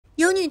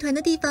女团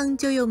的地方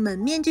就有门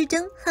面之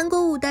争，韩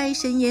国五代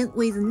神颜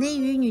VS内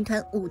娱女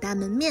团5大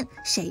门面，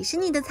谁是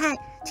你的菜？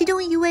其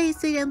中一位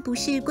虽然不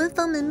是官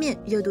方门面，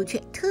热度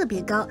却特别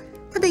高。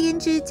她的颜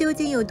值究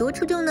竟有多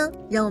出众呢？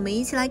让我们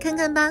一起来看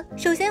看吧。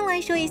首先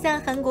来说一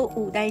下韩国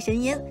五代神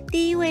颜，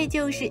第一位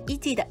就是1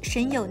季的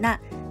申有娜。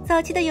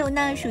早期的有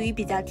娜属于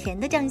比较甜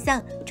的长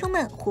相，充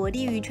满活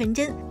力与纯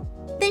真，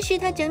但是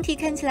她整体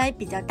看起来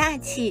比较大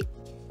气。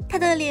她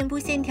的脸部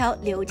线条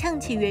流畅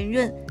且圆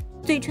润，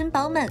嘴唇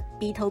饱满，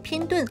鼻头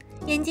偏钝，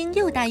眼睛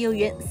又大又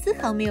圆，丝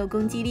毫没有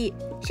攻击力，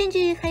甚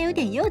至还有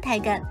点幼态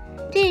感，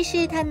这也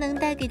是她能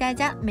带给大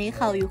家美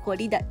好与活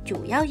力的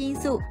主要因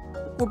素。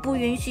我不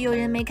允许有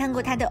人没看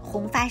过她的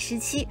红发时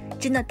期，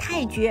真的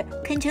太绝，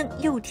堪称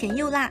又甜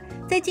又辣，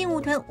在劲舞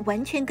团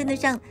完全跟得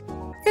上，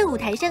在舞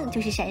台上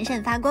就是闪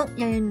闪发光，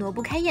让人挪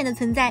不开眼的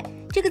存在。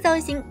这个造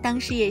型当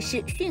时也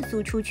是迅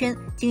速出圈，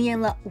惊艳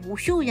了无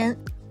数人。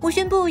我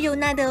宣布有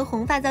娜的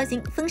红发造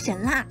型封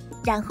神啦！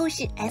然后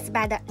是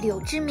S8 的柳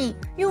智敏，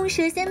用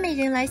蛇蝎美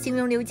人来形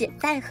容刘姐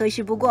再合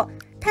适不过。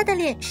她的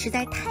脸实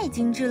在太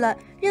精致了，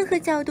任何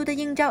角度的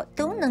映照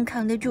都能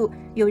扛得住，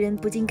有人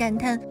不禁感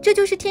叹，这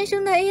就是天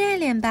生的 AI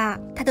脸吧。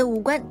她的五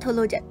官透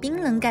露着冰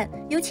冷感，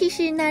尤其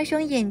是那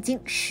双眼睛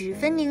十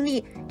分凌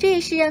厉，这也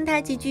是让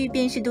她极具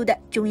辨识度的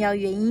重要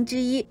原因之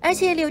一。而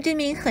且柳智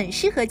敏很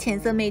适合浅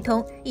色美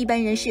瞳，一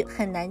般人是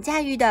很难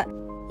驾驭的。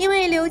因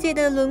为刘姐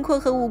的轮廓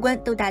和五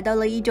官都达到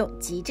了一种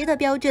极致的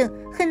标准，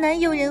很难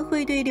有人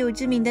会对柳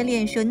智敏的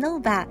脸说 no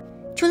吧。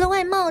除了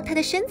外貌，她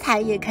的身材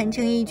也堪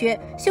称一绝，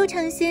修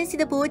长纤细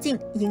的脖颈，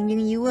盈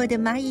盈一握的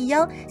蚂蚁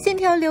腰，线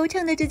条流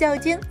畅的直角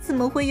肩，怎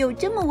么会有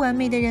这么完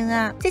美的人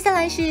啊？接下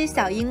来是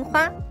小樱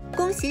花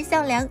宫脇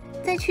咲良，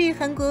在去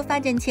韩国发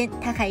展前，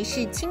她还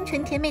是清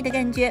纯甜美的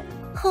感觉，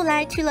后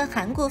来去了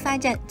韩国发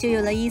展，就有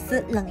了一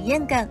丝冷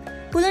艳感。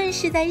不论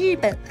是在日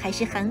本还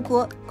是韩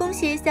国，宫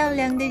脇咲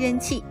良的人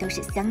气都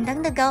是相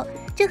当的高，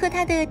这和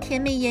她的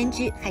甜美颜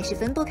值还是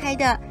分不开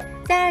的。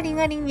在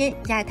2020年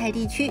亚太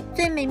地区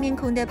最美面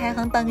孔的排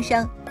行榜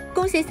上，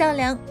宫脇咲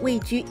良位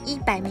居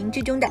100名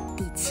之中的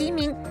第7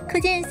名，可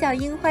见小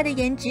樱花的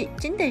颜值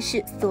真的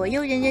是所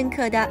有人认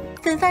可的。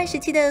粉发时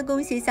期的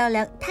宫脇咲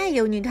良太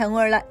有女团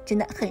味了，真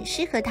的很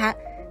适合她，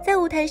在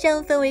舞台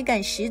上氛围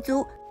感十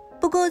足。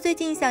不过最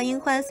近小樱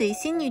花随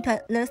新女团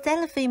The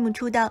Seraphim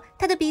出道，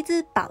她的鼻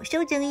子饱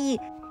受争议，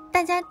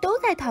大家都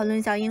在讨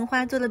论小樱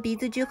花做了鼻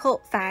子之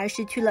后反而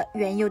失去了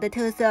原有的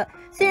特色，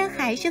虽然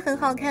还是很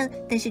好看，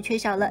但是缺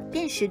少了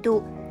辨识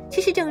度。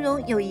其实整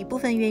容有一部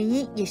分原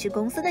因也是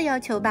公司的要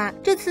求吧，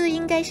这次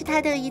应该是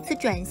她的一次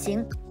转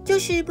型，就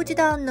是不知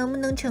道能不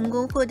能成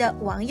功获得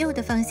网友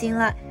的放心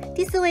了。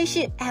第4位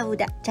是IVE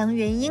的张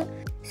元英。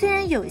虽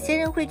然有些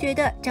人会觉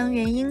得张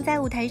元英在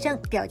舞台上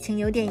表情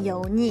有点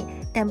油腻，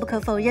但不可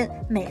否认，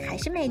美还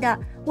是美的。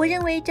我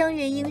认为张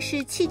元英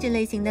是气质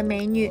类型的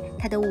美女，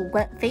她的五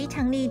官非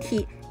常立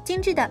体，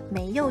精致的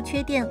没有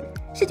缺点，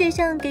视觉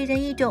上给人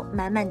一种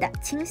满满的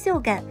清秀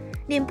感，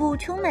脸部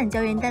充满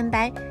胶原蛋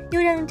白，又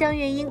让张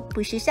元英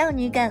不失少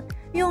女感，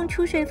用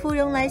出水芙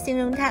蓉来形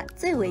容她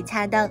最为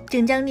恰当。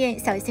整张脸，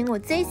小星我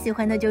最喜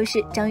欢的就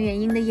是张元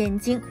英的眼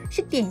睛，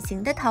是典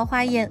型的桃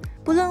花眼，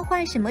不论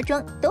化什么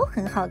妆都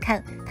很好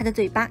看。她的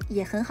嘴巴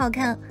也很好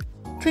看，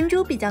唇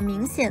珠比较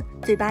明显，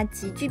嘴巴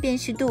极具辨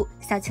识度，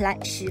笑起来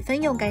十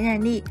分有感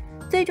染力。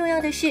最重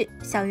要的是，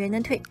小圆的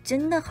腿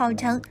真的好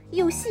长，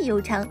又细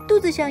又长，肚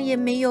子上也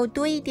没有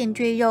多一点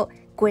赘肉，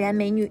果然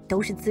美女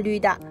都是自律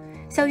的。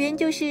小圆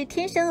就是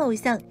天生偶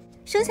像，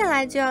生下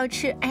来就要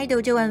吃 idol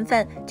这碗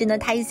饭，真的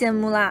太羡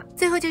慕了。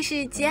最后就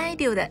是接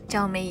idol 的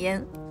赵美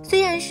妍。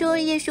虽然说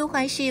叶舒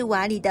华是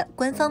瓦里的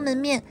官方门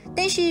面，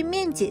但是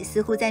面姐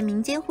似乎在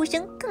民间呼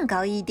声更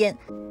高一点。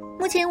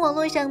目前网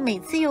络上每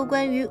次有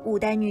关于五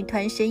代女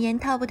团神颜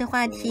top 的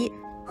话题，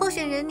候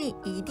选人里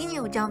一定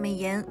有赵美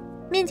妍。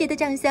面姐的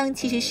长相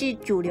其实是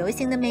主流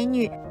型的美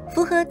女，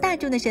符合大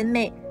众的审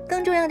美。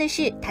更重要的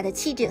是，她的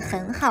气质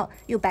很好，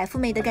有白富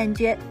美的感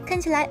觉，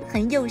看起来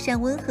很友善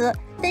温和，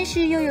但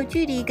是又有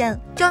距离感。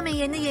赵美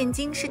妍的眼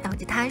睛是导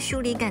致她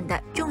疏离感的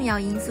重要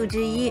因素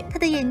之一，她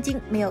的眼睛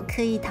没有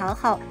刻意讨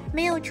好，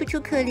没有楚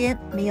楚可怜，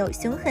没有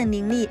凶狠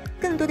凌厉，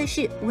更多的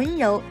是温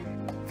柔，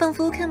仿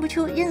佛看不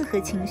出任何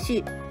情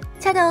绪。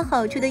恰到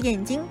好处的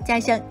眼睛加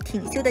上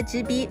挺秀的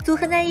直鼻，组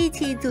合在一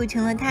起，组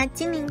成了她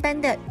精灵般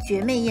的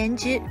绝美颜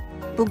值。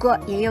不过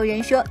也有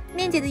人说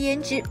面姐的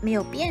颜值没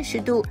有辨识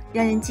度，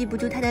让人记不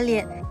住她的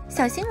脸。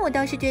小星我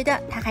倒是觉得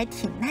她还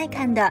挺耐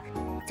看的。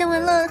讲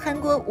完了韩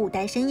国五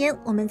代神颜，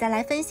我们再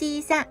来分析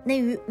一下内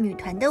娱女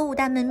团的5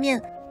大门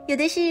面，有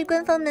的是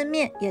官方门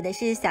面，有的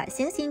是小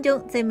星心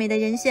中最美的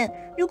人选。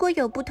如果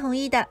有不同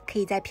意的，可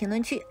以在评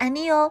论区安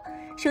利哦。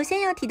首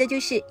先要提的就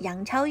是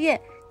杨超越，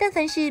但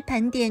凡是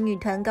盘点女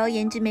团高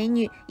颜值美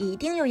女，一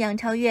定有杨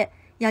超越。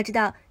要知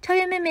道，超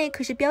越妹妹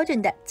可是标准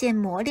的建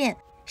模脸，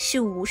是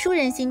无数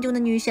人心中的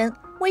女神。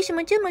为什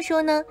么这么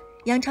说呢？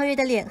杨超越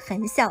的脸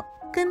很小，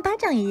跟巴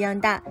掌一样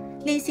大，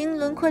脸型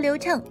轮廓流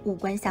畅，五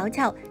官小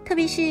巧，特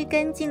别是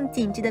干净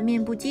紧致的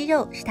面部肌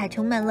肉，使她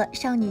充满了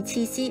少女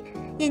气息。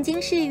眼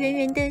睛是圆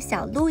圆的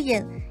小鹿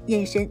眼，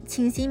眼神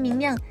清晰明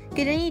亮，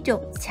给人一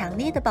种强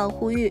烈的保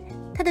护欲。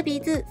她的鼻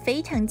子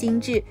非常精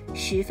致，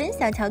十分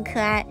小巧可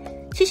爱。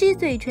其实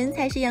嘴唇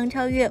才是杨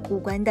超越五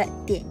官的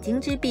点睛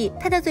之笔，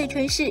她的嘴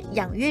唇是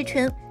仰月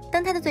唇。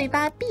当她的嘴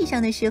巴闭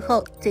上的时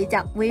候，嘴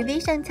角微微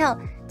上翘，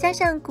加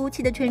上鼓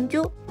起的唇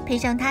珠，配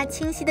上她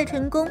清晰的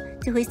唇弓，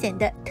就会显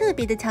得特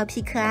别的俏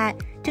皮可爱，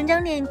整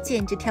张脸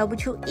简直挑不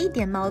出一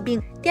点毛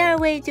病。第二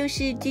位就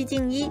是鞠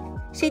婧祎，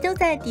谁都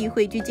在诋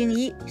毁鞠婧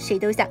祎，谁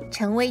都想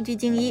成为鞠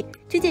婧祎。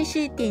鞠姐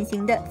是典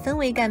型的氛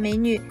围感美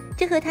女，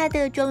这和她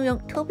的妆容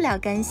脱不了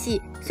干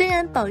系。虽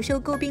然饱受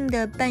诟病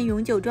的半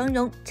永久妆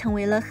容成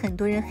为了很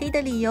多人黑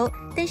的理由，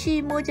但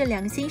是摸着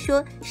良心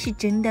说，是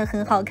真的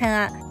很好看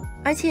啊。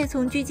而且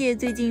从鞠姐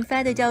最近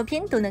发的照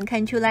片都能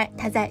看出来，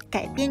她在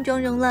改变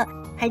妆容了，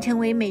还成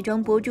为美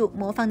妆博主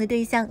模仿的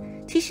对象。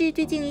其实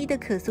鞠婧祎的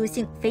可塑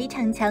性非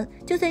常强，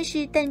就算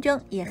是淡妆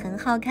也很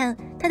好看。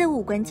她的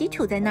五官基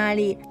础在那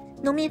里，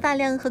浓密发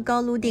量和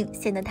高颅顶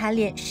显得她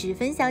脸十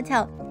分小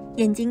巧，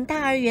眼睛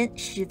大而圆，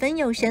十分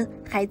有神，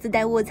还自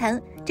带卧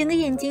蚕，整个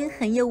眼睛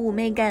很有妩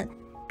媚感。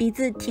鼻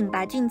子挺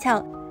拔俊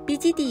俏，鼻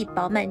基底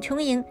饱满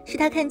充盈，使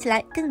她看起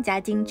来更加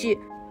精致。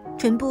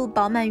唇部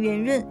饱满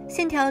圆润，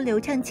线条流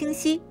畅清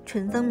晰，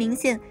唇峰明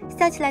显，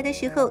笑起来的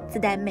时候自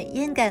带美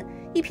艳感，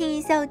一颦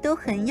一笑都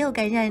很有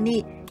感染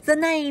力。The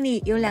Nine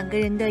里有两个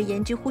人的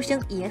颜值呼声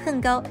也很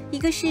高，一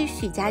个是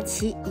许佳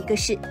琪，一个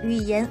是喻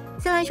言。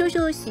先来说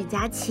说许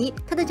佳琪，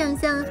她的长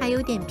相还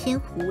有点偏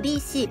狐狸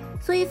系，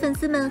所以粉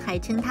丝们还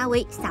称她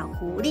为小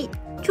狐狸。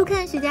初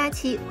看许佳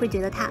琪会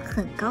觉得她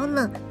很高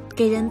冷，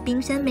给人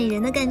冰山美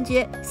人的感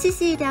觉，细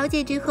细了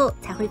解之后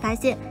才会发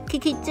现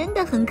Kiki 真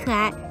的很可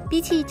爱。比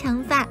起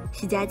长发，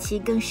许佳琪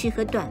更适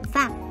合短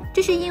发，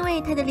这是因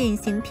为她的脸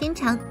型偏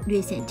长，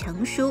略显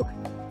成熟，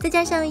再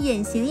加上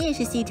眼型也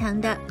是细长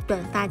的，短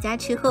发加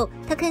持后，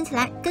她看起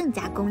来更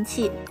加攻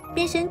气，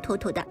变身妥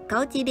妥的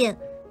高级脸。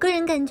个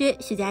人感觉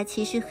许佳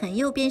琪是很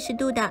有辨识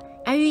度的，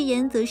而喻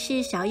言则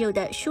是少有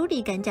的疏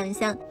离感长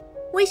相。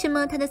为什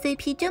么她的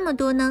CP 这么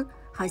多呢？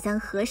好像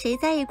和谁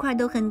在一块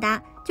都很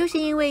搭，就是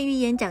因为喻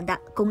言长得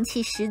攻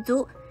气十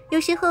足，有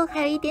时候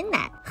还有一点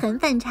奶，很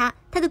反差。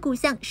她的骨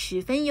相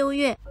十分优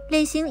越，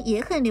脸型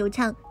也很流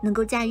畅，能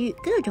够驾驭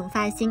各种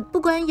发型，不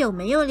管有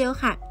没有刘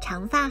海，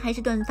长发还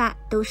是短发，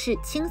都是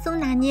轻松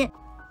拿捏。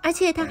而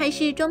且她还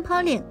是妆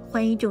抛脸，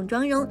换一种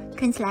妆容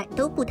看起来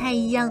都不太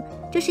一样，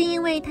这是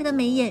因为她的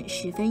眉眼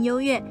十分优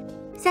越，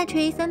下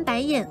垂三白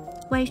眼，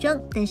外双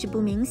但是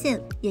不明显，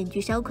眼距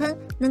稍宽，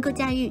能够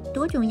驾驭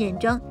多种眼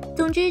妆。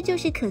总之就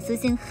是可塑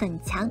性很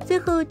强。最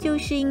后就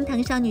是樱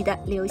桃少女的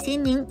刘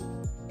仙宁。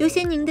刘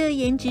仙宁的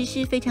颜值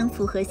是非常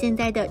符合现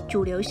在的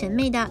主流审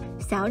美的，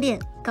小脸、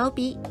高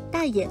鼻、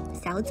大眼、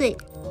小嘴。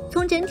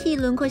从整体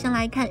轮廓上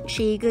来看，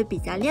是一个比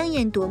较亮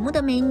眼夺目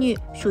的美女，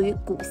属于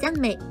骨相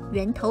美，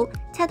圆头，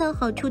恰到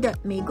好处的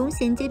眉弓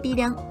衔接鼻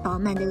梁，饱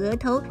满的额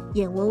头，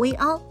眼窝微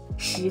凹，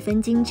十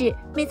分精致。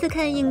每次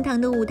看樱桃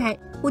的舞台，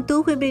我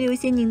都会被刘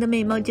仙宁的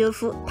美貌折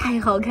服，太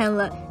好看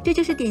了，这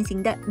就是典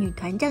型的女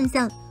团长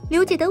相。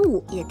刘姐的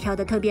舞也跳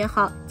得特别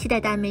好，期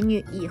待大美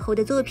女以后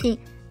的作品。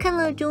看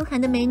了中韩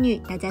的美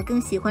女，大家更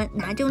喜欢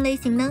哪种类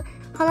型呢？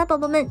好了，宝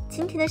宝们，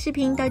今天的视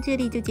频到这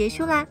里就结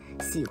束啦，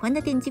喜欢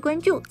的点击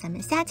关注，咱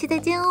们下期再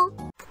见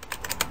哦。